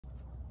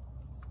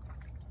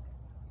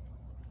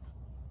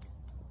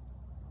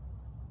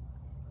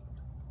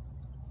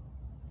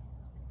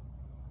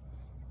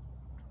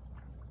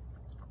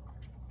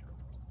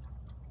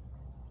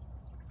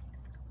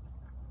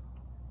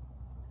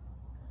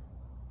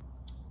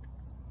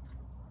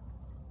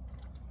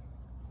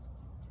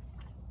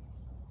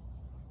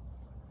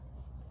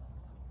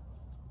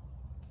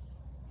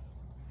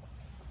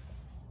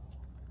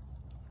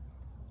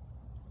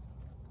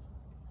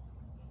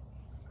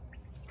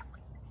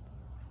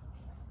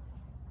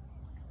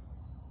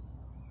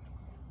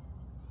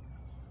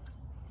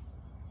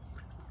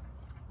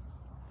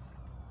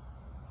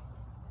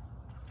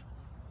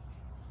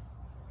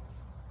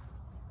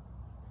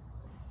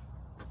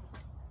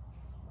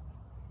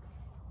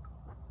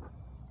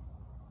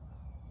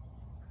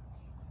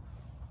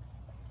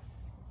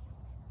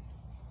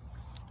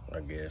I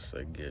guess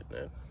they're getting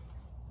it.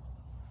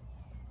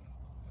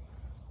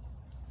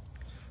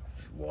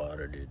 Just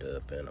watered it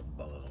up in a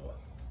bowl.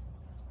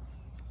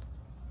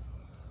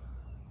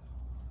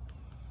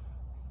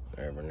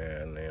 Every now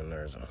and then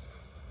there's a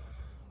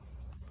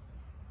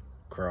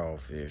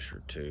crawfish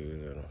or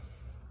two that'll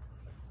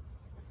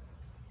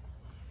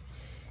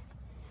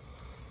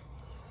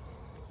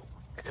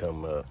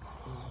come up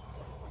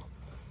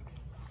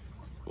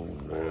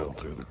down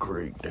through the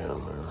creek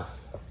down there.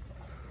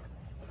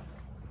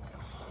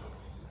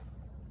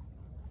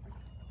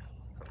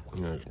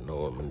 There's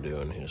Norman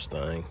doing his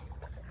thing.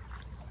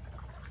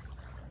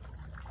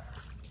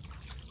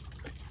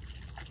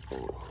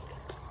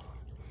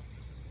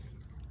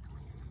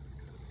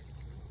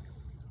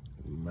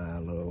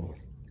 Milo.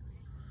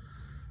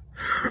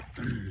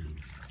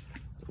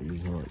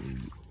 He's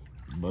hunting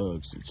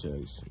bugs to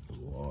chase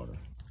in the water.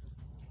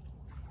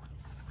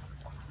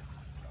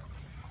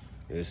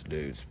 This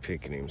dude's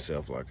picking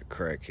himself like a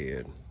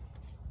crackhead.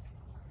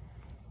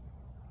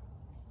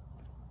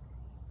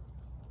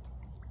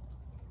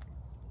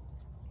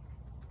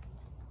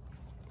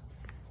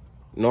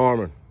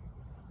 Norman,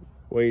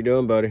 what are you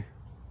doing, buddy?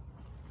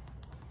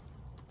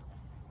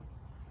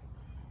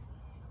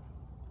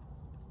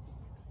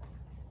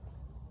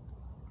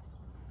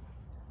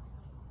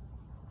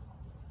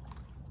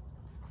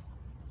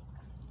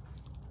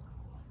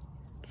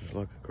 Just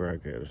like a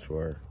crackhead, I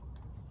swear.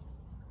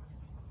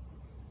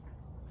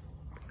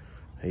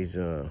 He's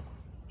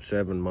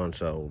 7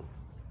 months old,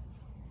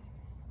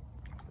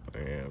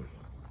 and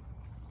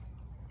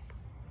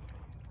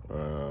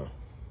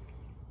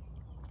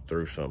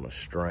through some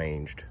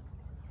estranged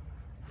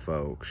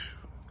folks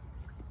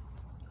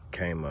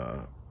came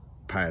a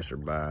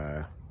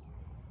passerby.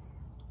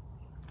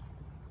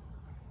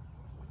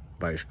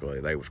 Basically,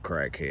 they was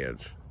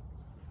crackheads.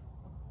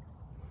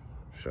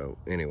 So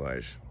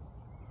anyways,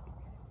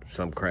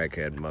 some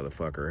crackhead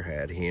motherfucker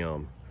had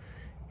him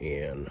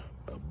in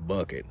a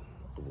bucket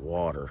of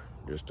water,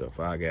 just a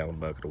 5-gallon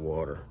bucket of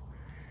water,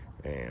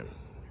 and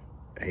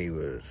he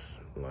was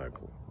like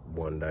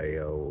 1 day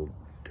old,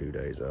 2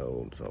 days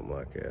old, something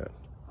like that.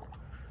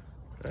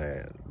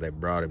 And they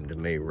brought him to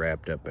me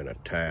wrapped up in a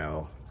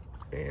towel,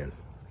 and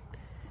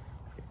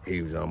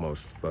he was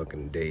almost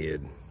fucking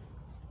dead.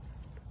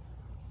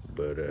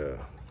 But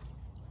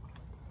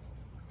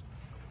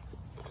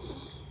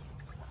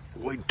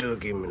we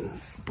took him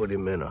and put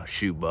him in a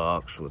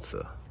shoebox with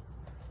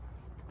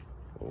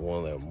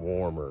one of them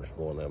warmers,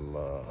 one of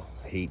them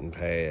heating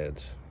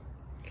pads.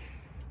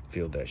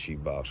 Filled that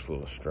shoebox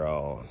full of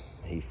straw.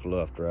 He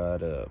fluffed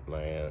right up,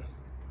 man.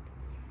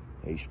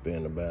 He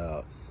spent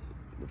about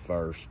the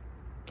first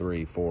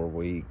 3-4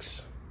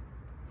 weeks.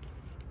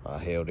 I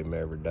held him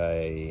every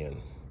day and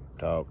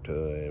talked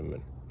to him,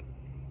 and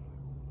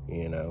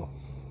you know,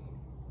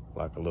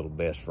 like a little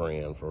best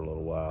friend for a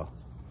little while.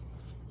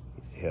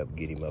 Helped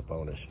get him up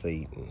on his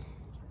feet and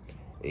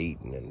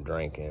eating and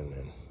drinking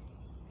and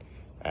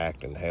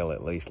acting hell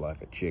at least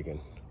like a chicken.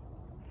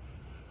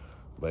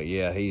 But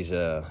yeah, he's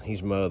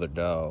my other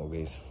dog.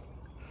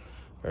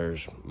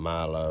 There's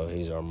Milo.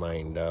 He's our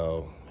main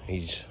dog.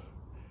 He's,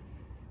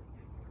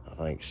 I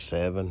think,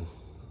 7,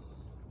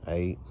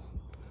 8.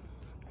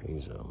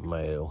 He's a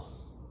male.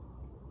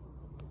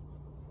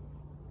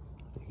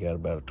 He got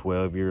about a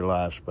 12-year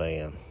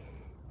lifespan.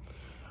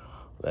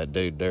 That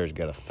dude there's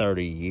got a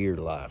 30-year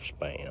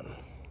lifespan.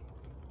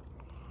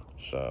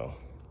 So,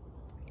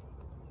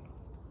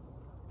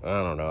 I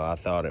don't know. I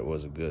thought it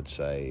was a good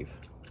save.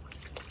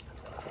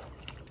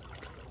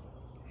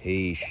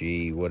 He,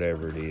 she,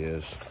 whatever it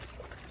is,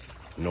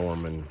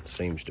 Norman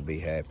seems to be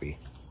happy.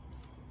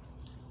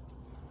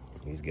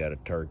 He's got a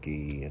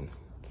turkey and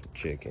some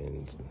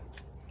chickens, and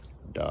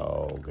a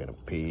dog and a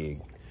pig.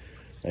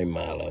 Hey,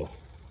 Milo,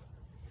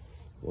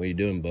 what you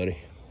doing, buddy?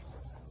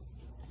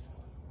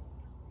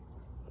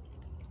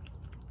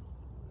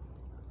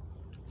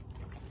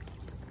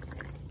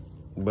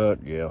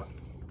 But yeah,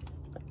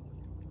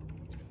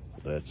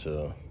 that's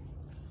about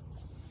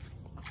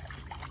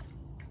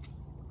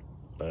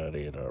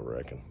it, I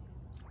reckon.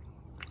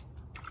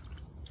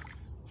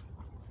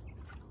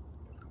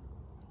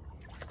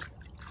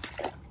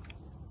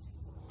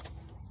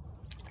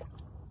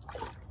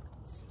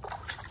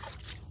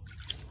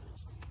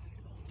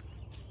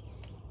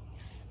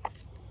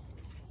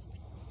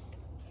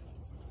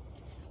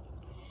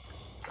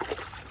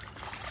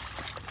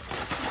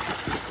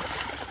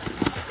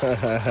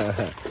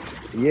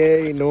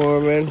 Yay,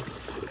 Norman.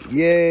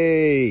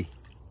 Yay.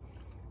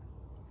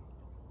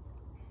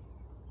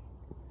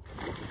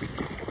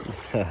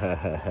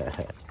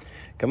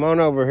 Come on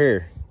over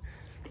here.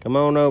 Come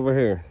on over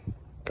here.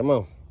 Come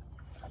on.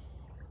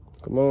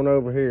 Come on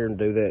over here and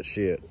do that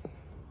shit.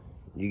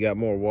 You got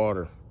more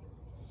water.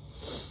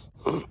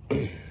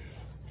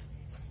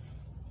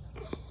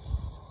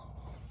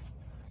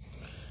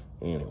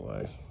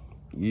 Anyway,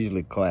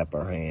 usually clap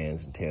our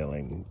hands and tell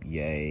him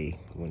yay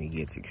when he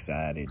gets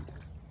excited.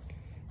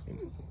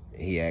 And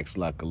he acts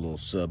like a little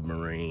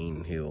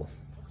submarine. He'll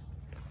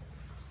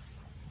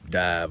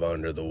dive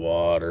under the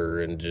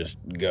water and just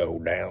go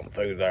down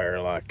through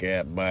there like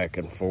that, back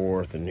and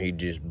forth, and he'd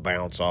just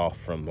bounce off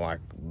from like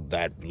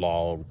that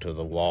log to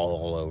the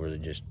wall over the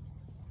just.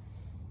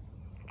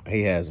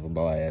 He has a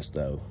blast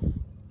though.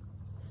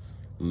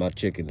 My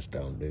chickens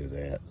don't do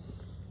that.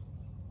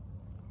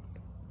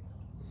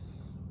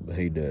 But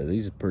he does.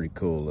 He's a pretty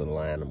cool little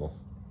animal.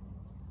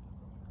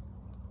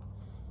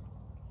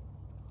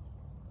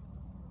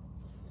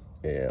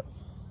 Yeah.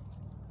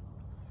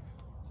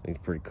 He's a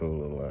pretty cool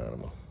little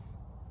animal.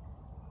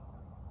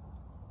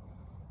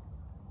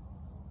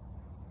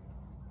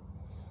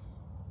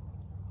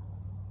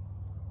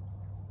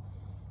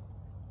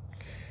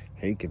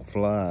 He can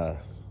fly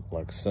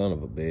like a son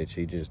of a bitch.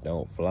 He just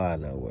don't fly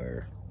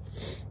nowhere.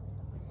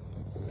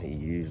 He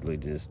usually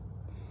just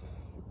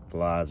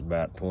flies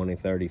about 20,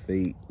 30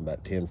 feet,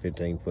 about 10,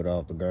 15 foot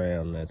off the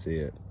ground, and that's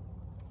it.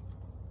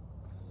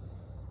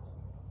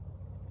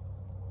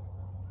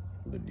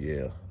 But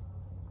yeah.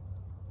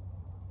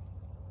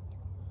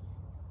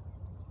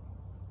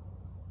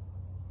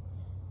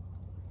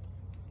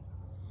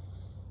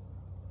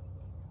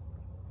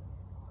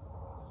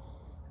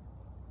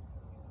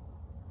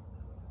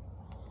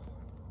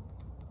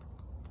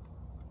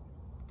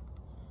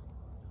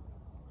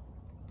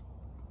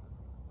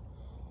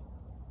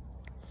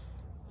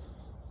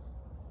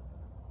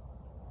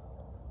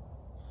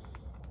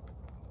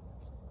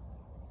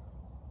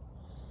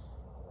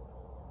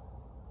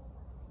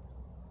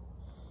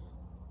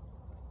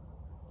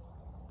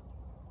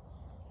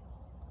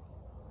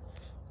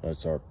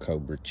 That's our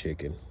Cobra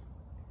chicken.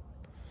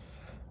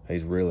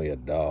 He's really a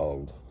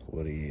dog,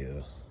 what he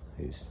is.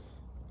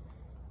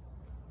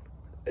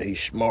 He's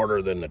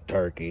smarter than the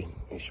turkey.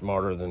 He's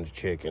smarter than the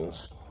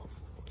chickens.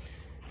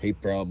 He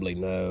probably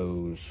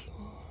knows.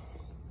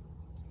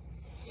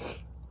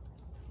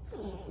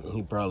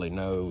 He probably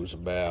knows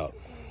about,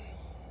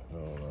 I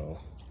don't know.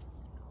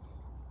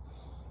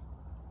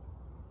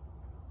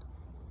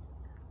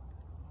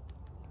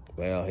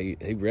 Well, he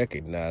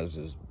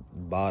recognizes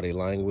body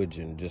language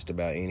and just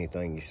about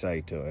anything you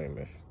say to him.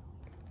 If,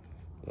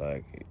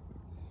 like,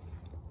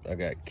 I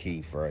got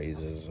key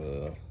phrases,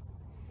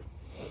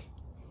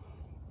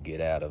 get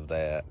out of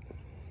that.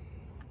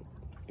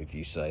 If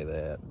you say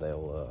that,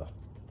 they'll,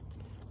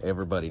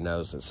 everybody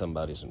knows that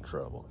somebody's in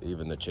trouble.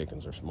 Even the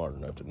chickens are smart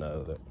enough to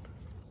know that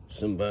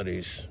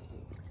somebody's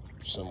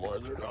somewhere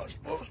they're not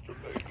supposed to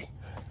be.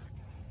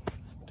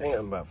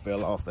 Damn, about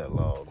fell off that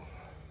log.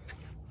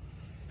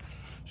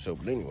 So,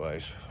 but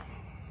anyways,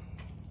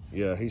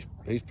 yeah, he's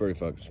pretty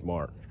fucking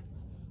smart.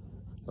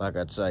 Like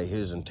I'd say,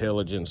 his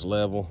intelligence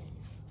level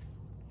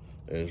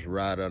is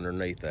right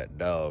underneath that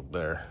dog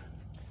there.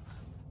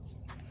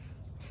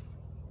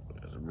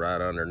 It's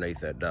right underneath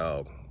that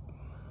dog.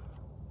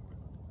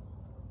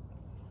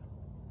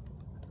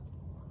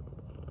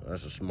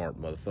 That's a smart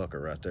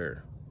motherfucker right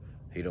there.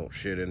 He don't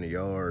shit in the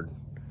yard.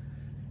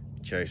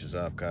 He chases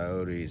off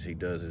coyotes. He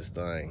does his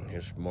thing.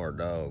 He's a smart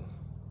dog.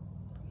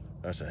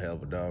 That's a hell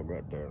of a dog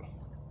right there.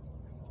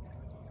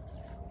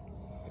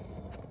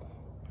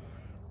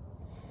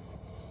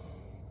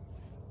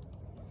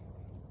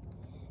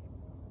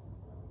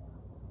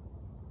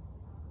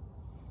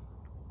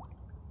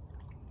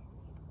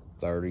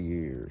 $30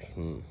 years.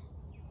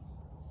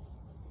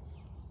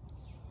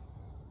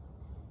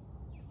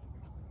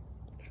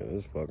 So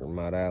this fucker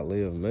might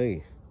outlive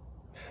me.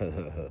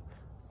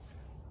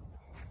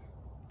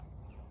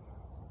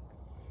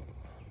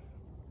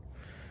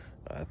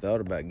 I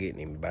thought about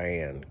getting him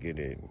banned. He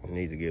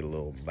needs to get a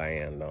little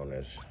band on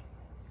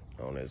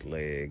his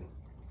leg,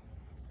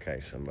 in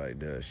case somebody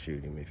does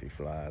shoot him if he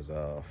flies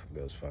off,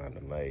 goes find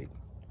a mate.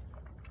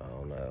 I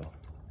don't know.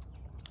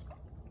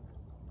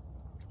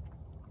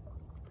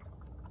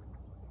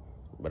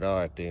 But all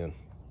right then.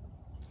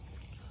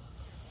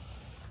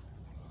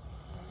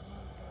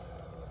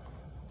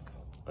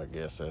 I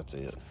guess that's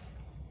it.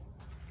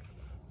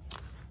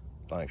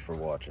 Thanks for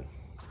watching.